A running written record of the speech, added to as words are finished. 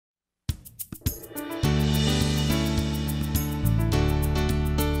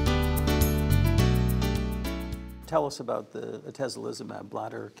tell us about the Atezolizumab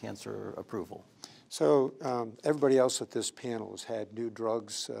bladder cancer approval? So everybody else at this panel has had new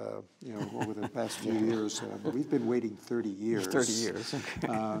drugs, over the past few years. We've been waiting 30 years. 30 years.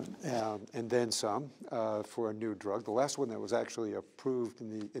 And then some for a new drug. The last one that was actually approved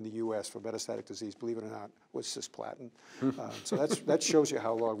in the U.S. for metastatic disease, believe it or not, was cisplatin. So that shows you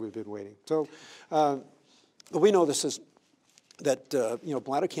how long we've been waiting. So we know that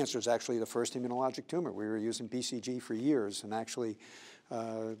bladder cancer is actually the first immunologic tumor. We were using BCG for years, and actually,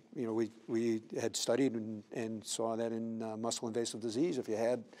 we had studied and saw that in muscle-invasive disease, if you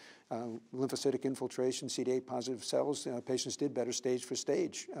had lymphocytic infiltration, CD8 positive cells, patients did better stage for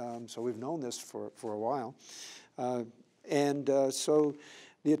stage. So we've known this for a while. So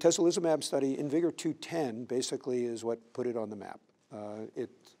the Atezolizumab study, INVIGOR-210, basically is what put it on the map.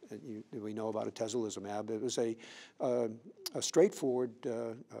 We know about Atezolizumab. It was a straightforward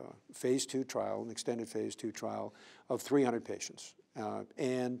phase 2 trial, an extended phase 2 trial of 300 patients.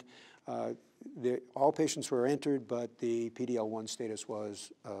 All patients were entered, but the PD-L1 status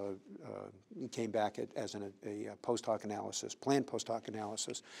came back as a post-hoc analysis, planned post-hoc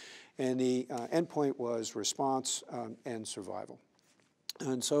analysis. And the endpoint was response and survival.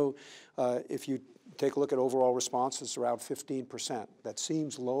 And so if you take a look at overall response, it's around 15%. That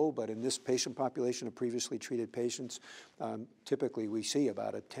seems low, but in this patient population of previously treated patients, typically we see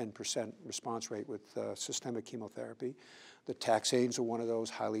about a 10% response rate with systemic chemotherapy. The taxanes are one of those,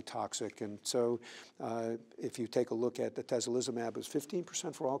 highly toxic. And so if you take a look at the Atezolizumab, it was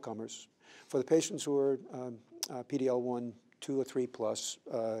 15% for all comers. For the patients who are PD-L1 2 or 3 plus,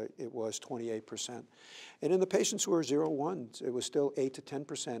 it was 28%. And in the patients who are 0-1, it was still 8 to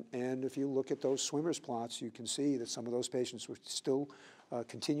 10%. And if you look at those swimmers plots, you can see that some of those patients were still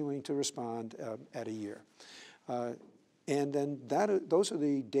continuing to respond at a year. And then those are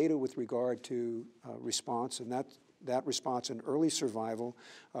the data with regard to response, and that response in early survival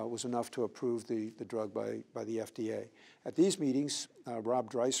was enough to approve the drug by the FDA. At these meetings,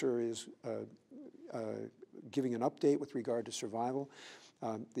 Rob Dreiser is giving an update with regard to survival.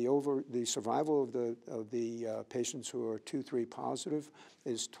 The survival of the patients who are 2-3 positive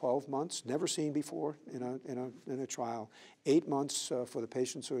is 12 months, never seen before in a trial. 8 months for the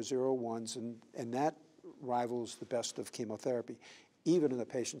patients who are 0-1s, and that rivals the best of chemotherapy, even in the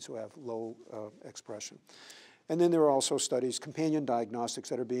patients who have low expression. And then there are also studies, companion diagnostics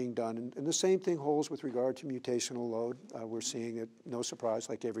that are being done. And the same thing holds with regard to mutational load. We're seeing it, no surprise,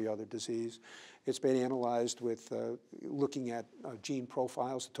 like every other disease. It's been analyzed with looking at gene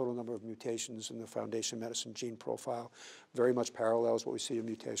profiles, the total number of mutations in the Foundation Medicine gene profile. Very much parallels what we see in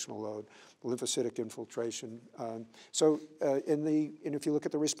mutational load, lymphocytic infiltration. And if you look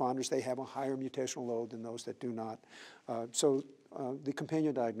at the responders, they have a higher mutational load than those that do not. The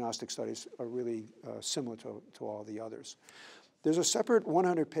companion diagnostic studies are really similar to all the others. There's a separate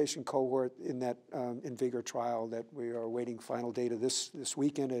 100-patient cohort in that INVIGOR trial that we are awaiting final data this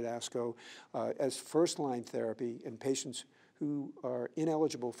weekend at ASCO as first-line therapy in patients who are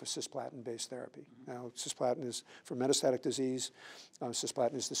ineligible for cisplatin-based therapy. Now, cisplatin is for metastatic disease.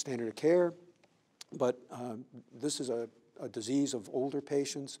 Cisplatin is the standard of care, but this is a disease of older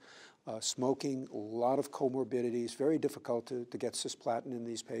patients. Smoking, a lot of comorbidities, very difficult to get cisplatin in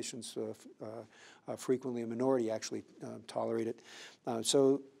these patients. Frequently a minority actually tolerate it.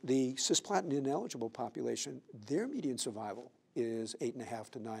 So the cisplatin ineligible population, their median survival is 8.5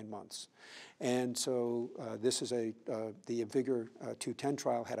 to 9 months. And so this is the INVIGOR-210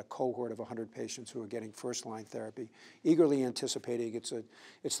 trial had a cohort of 100 patients who were getting first-line therapy, eagerly anticipating.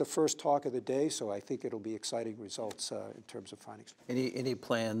 It's the first talk of the day, so I think it'll be exciting results in terms of findings. Any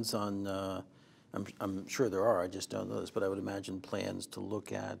plans on, I'm sure there are, I just don't know this, but I would imagine plans to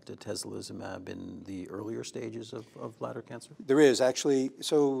look at Atezolizumab in the earlier stages of bladder cancer? There is, actually.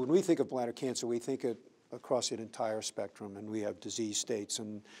 So when we think of bladder cancer, we think across an entire spectrum, and we have disease states,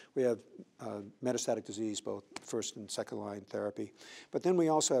 and we have metastatic disease, both first and second line therapy. But then we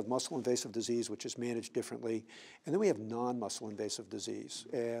also have muscle invasive disease, which is managed differently, and then we have non-muscle invasive disease,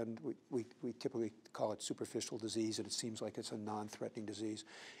 and we typically call it superficial disease, and it seems like it's a non-threatening disease.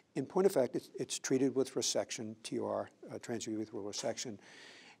 In point of fact, it's treated with resection, TUR, transurethral resection,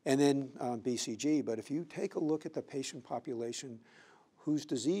 and then BCG. But if you take a look at the patient population whose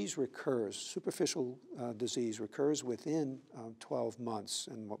disease recurs, superficial disease recurs within 12 months,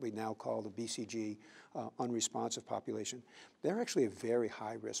 and what we now call the BCG unresponsive population, they're actually a very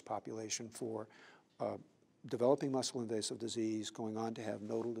high-risk population for developing muscle-invasive disease, going on to have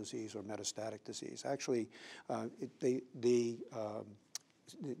nodal disease or metastatic disease. Actually, the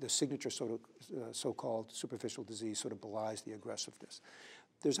signature so-called superficial disease sort of belies the aggressiveness.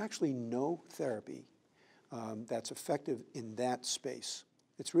 There's actually no therapy that's effective in that space.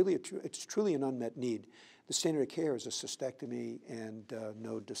 It's really it's truly an unmet need. The standard of care is a cystectomy and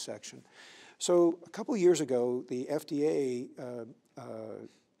node dissection. So a couple years ago, the FDA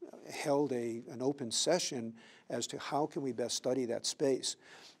held an open session as to how can we best study that space.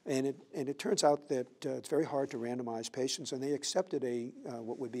 And it turns out that it's very hard to randomize patients, and they accepted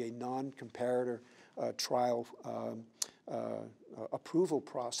what would be a non-comparator trial approval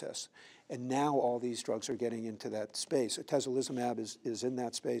process. And now all these drugs are getting into that space. Atezolizumab is in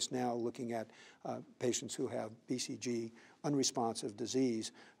that space now, looking at patients who have BCG unresponsive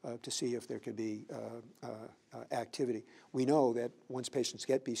disease to see if there could be activity. We know that once patients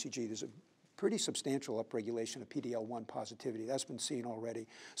get BCG, there's a pretty substantial upregulation of PD-L1 positivity. That's been seen already.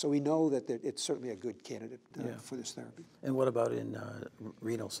 So we know that it's certainly a good candidate for this therapy. And what about in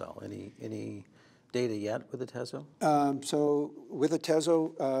renal cell? Any data yet with Atezo? So with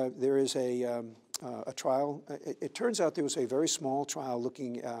Atezo, there is a trial. It turns out there was a very small trial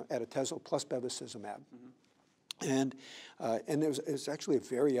looking at Atezo plus bevacizumab. And there was actually a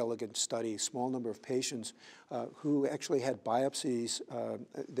very elegant study, small number of patients who actually had biopsies.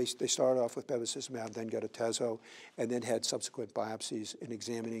 They started off with bevacizumab, then got Atezo, and then had subsequent biopsies in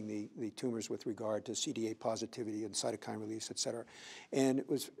examining the tumors with regard to CD8 positivity and cytokine release, et cetera. And it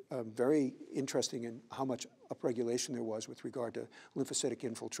was very interesting in how much upregulation there was with regard to lymphocytic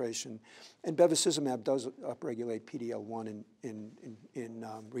infiltration. And bevacizumab does upregulate PD-L1 in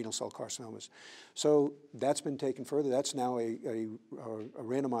renal cell carcinomas. So that's been taken further. That's now a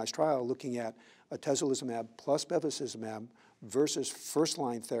randomized trial looking at atezolizumab plus bevacizumab versus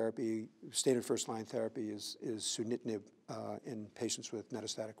first-line therapy. Standard first-line therapy is sunitinib in patients with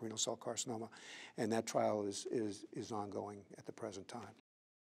metastatic renal cell carcinoma, and that trial is ongoing at the present time.